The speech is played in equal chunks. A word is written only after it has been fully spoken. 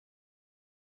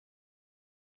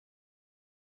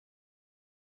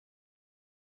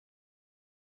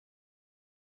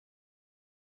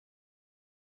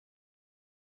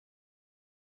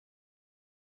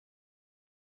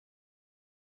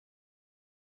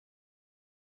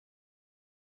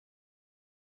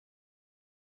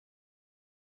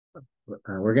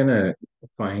We're going to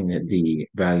find the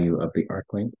value of the arc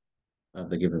length of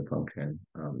the given function.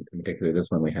 In particular, this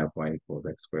one we have y equals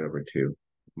x squared over 2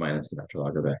 minus the natural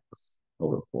log of x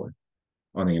over 4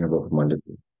 on the interval from 1 to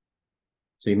 3.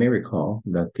 So you may recall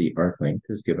that the arc length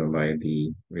is given by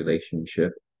the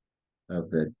relationship of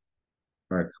the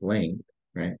arc length,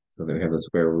 right? So that we have the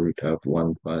square root of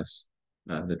 1 plus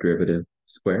the derivative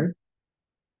squared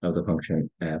of the function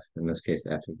f. In this case,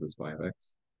 f is this y of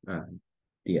x uh,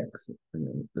 dx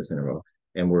in this interval.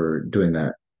 And we're doing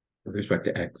that with respect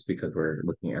to x because we're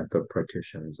looking at the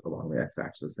partitions along the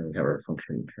x-axis and we have our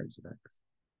function in terms of x.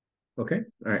 Okay,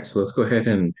 all right, so let's go ahead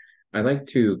and I like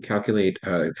to calculate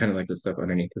kind of like the stuff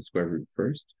underneath the square root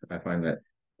first. I find that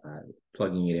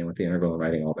plugging it in with the integral and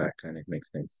writing all that kind of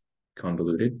makes things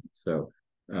convoluted. So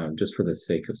just for the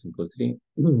sake of simplicity,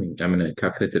 I'm going to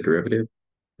calculate the derivative,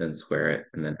 then square it,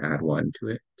 and then add 1 to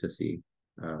it to see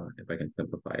if I can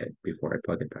simplify it before I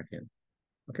plug it back in.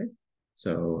 Okay,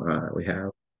 so we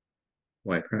have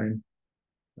y prime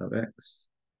of x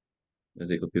is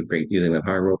equal to using the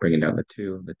power rule, bringing down the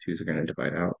 2. The 2's are going to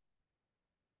divide out.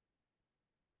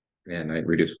 And I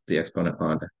reduce the exponent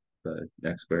on the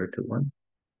x squared to 1,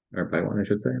 or by 1, I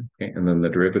should say. Okay, and then the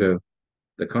derivative,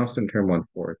 the constant term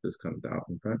 1/4, this comes out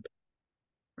in front.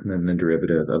 And then the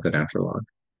derivative of the natural log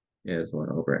is 1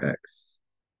 over x.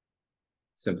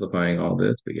 Simplifying all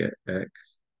this, we get x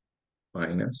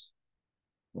minus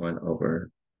 1 over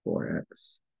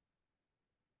 4x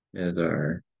is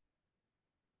our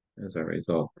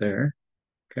result there.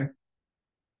 Okay.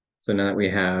 So now we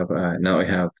have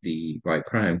the y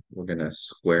prime, we're going to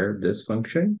square this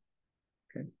function.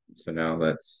 Okay. So now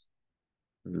let's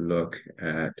look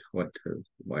at what does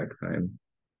y prime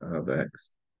of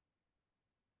x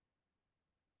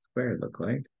squared look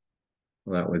like.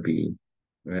 Well, that would be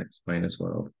x minus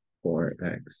 1 over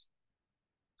 4x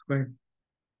squared.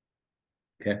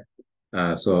 Okay.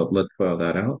 So let's FOIL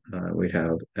that out. We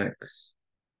have x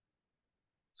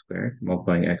squared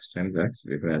multiplying x times x,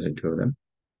 if you can imagine two of them,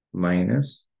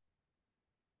 minus,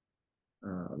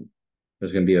 um,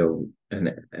 there's going to be an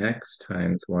x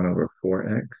times 1 over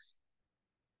 4x.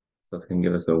 So it's going to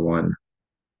give us a 1,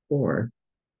 4.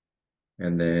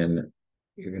 And then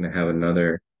you're going to have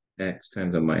another x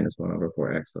times a minus 1 over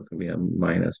 4x. So it's going to be a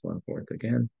minus 1/4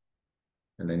 again.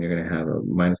 And then you're going to have a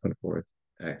minus 1/4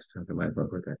 x times a minus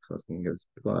 1/4 x. So it's going to give us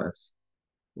plus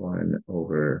 1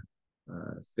 over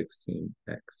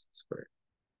 16x squared.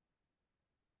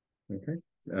 Okay.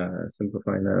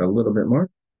 Simplifying that a little bit more,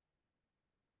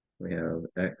 we have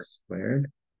x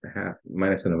squared, a half,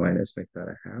 minus and a minus make that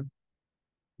a half,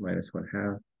 minus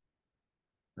 1/2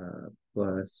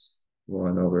 plus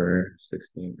 1 over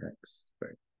 16x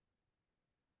squared.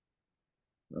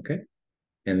 Okay.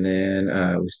 And then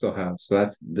we still have, so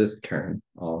that's this term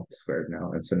all squared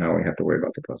now. And so now we have to worry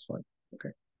about the plus 1.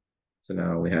 Okay. So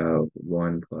now we have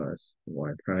 1 plus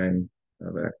y prime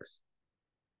of x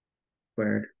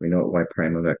squared. We know what y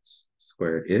prime of x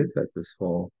squared is. That's this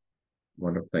whole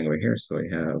wonderful thing over here. So we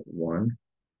have 1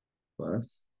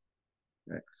 plus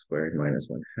x squared minus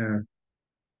 1/2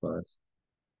 plus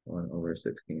 1 over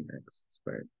 16x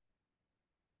squared.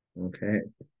 Okay.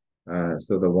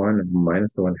 So the 1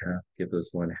 minus the 1/2 gives us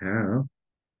 1/2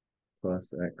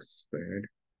 plus x squared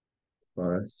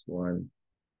plus 1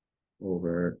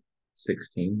 over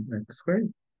 16x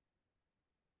squared.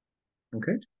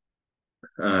 Okay.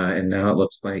 And now it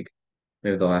looks like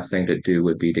maybe the last thing to do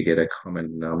would be to get a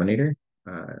common denominator.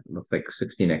 It looks like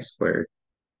 16x squared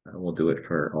will do it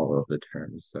for all of the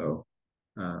terms. So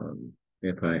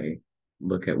if I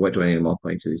look at what do I need to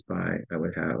multiply each of these by, I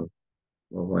would have,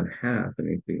 well, 1/2, it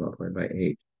needs to be multiplied by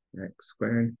 8x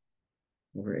squared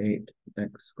over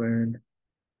 8x squared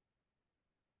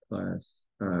plus,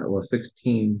 well,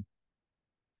 16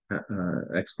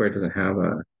 x squared doesn't have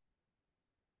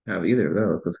either of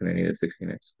those. It's going to need a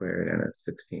 16x squared and a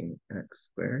 16x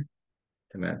squared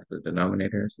to match the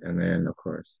denominators. And then, of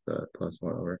course, the plus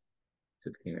 1 over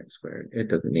 16x squared. It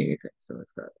doesn't need anything, so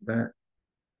it's got that.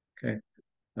 Okay.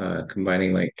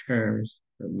 Combining like terms,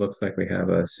 it looks like we have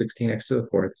a 16x to the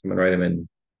fourth. So I'm going to write them in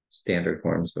standard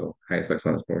form. So highest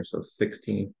exponent is 4. So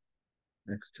 16x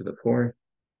to the fourth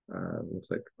looks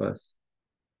like plus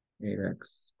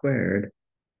 8x squared.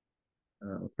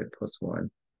 Looks like plus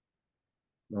 1.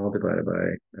 All divided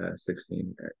by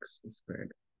 16x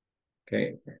squared.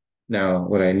 Okay. Now,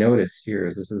 what I notice here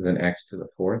is this is an x to the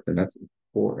fourth, and that's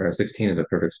 4, or 16 is a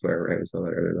perfect square, right? So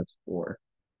that's 4.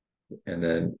 And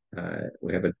then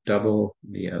we have a double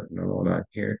the normal amount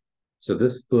here. So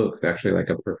this looks actually like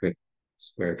a perfect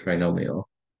square trinomial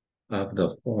of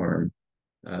the form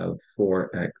of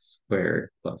 4x squared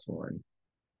plus 1.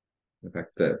 In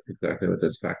fact, that's exactly what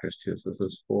this factors to. So this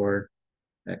is 4x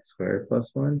squared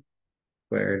plus 1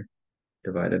 squared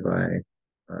divided by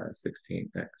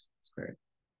 16x squared.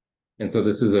 And so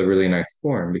this is a really nice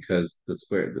form because the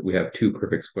square, we have two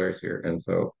perfect squares here. And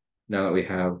so now that we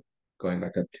have, going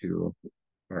back up to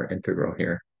our integral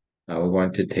here, we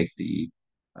want to take the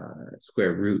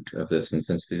square root of this, and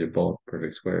since these are both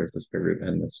perfect squares, the square root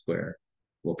and the square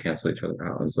will cancel each other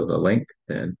out. And so the length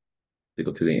then,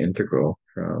 equal to the integral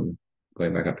from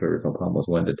going back up to original problem, was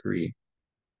 1 to 3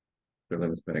 for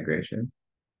limits of integration.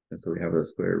 And so we have the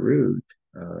square root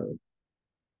of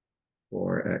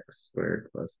 4x squared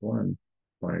plus 1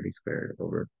 quantity squared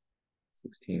over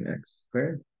 16x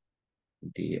squared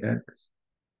dx,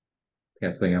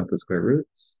 canceling out the square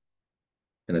roots.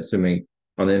 And assuming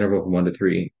on the interval from 1 to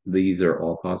 3, these are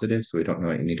all positive, so we don't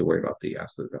need to worry about the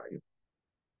absolute value.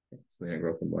 Okay, so the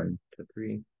integral from 1 to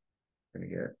 3, we're going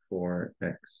to get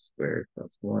 4x squared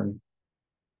plus 1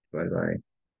 divided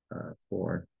by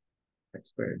 4x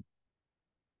squared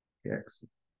dx.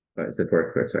 I said 4x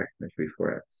squared, sorry, that should be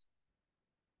 4x.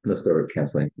 And the square root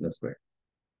canceling from the square.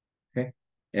 Okay,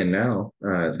 and now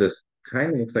this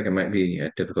kind of looks like it might be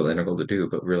a difficult integral to do,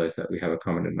 but realize that we have a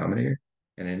common denominator.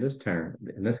 And in this term,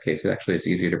 in this case, it actually is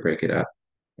easier to break it up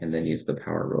and then use the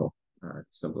power rule to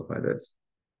simplify this.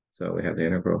 So we have the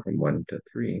integral from 1 to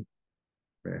 3.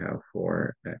 We're going to have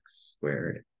 4x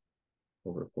squared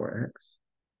over 4x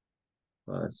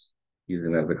plus,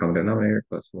 using that as a common denominator,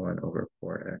 plus 1 over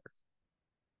 4x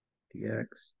dx.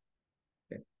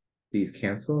 Okay. These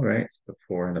cancel, right? So the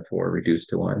 4 and the 4 reduce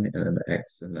to 1, and then the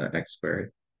x and the x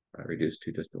squared reduced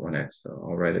to just 1x. So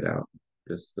I'll write it out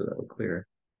just so that we're clear.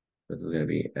 This is going to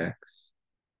be x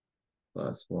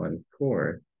plus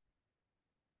 1/4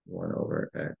 1 over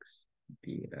x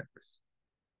dx.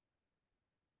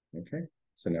 Okay,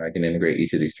 so now I can integrate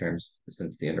each of these terms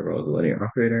since the integral is a linear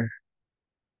operator.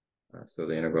 So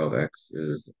the integral of x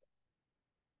is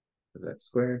x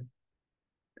squared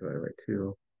divided by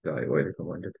 2, evaluated from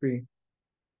 1 to 3.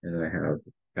 And then I have,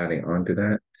 adding on to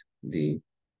that, the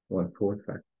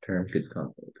 1/4 term gets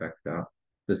factored out.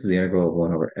 This is the integral of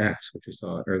 1 over x, which we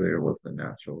saw earlier was the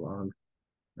natural log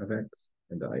of x,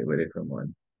 evaluated from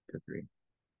 1 to 3.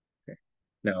 Okay.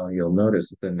 Now you'll notice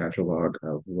that the natural log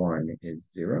of 1 is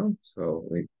 0, so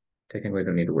we technically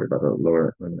don't need to worry about the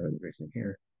lower limit of integration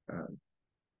here.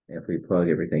 If we plug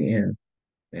everything in,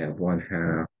 we have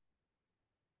 1/2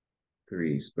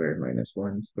 3 squared minus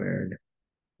 1 squared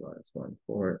plus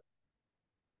 1/4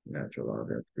 natural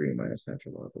log of 3 minus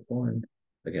natural log of 1.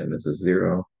 Again, this is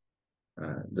 0.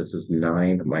 This is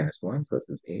 9 minus 1, so this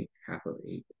is 8. Half of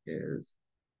 8 is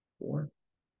 4.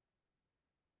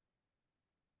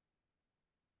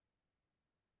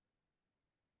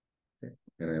 Okay.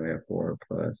 And then we have 4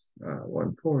 plus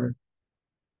 1/4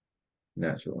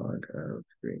 natural log of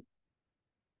 3.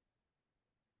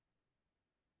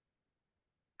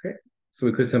 Okay, so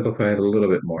we could simplify it a little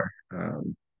bit more.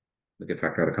 We could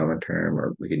factor out a common term,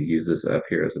 or we could use this up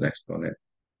here as an exponent.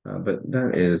 But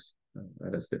that is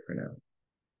good for now.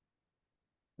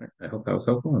 I hope that was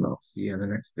helpful, and I'll see you in the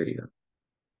next video.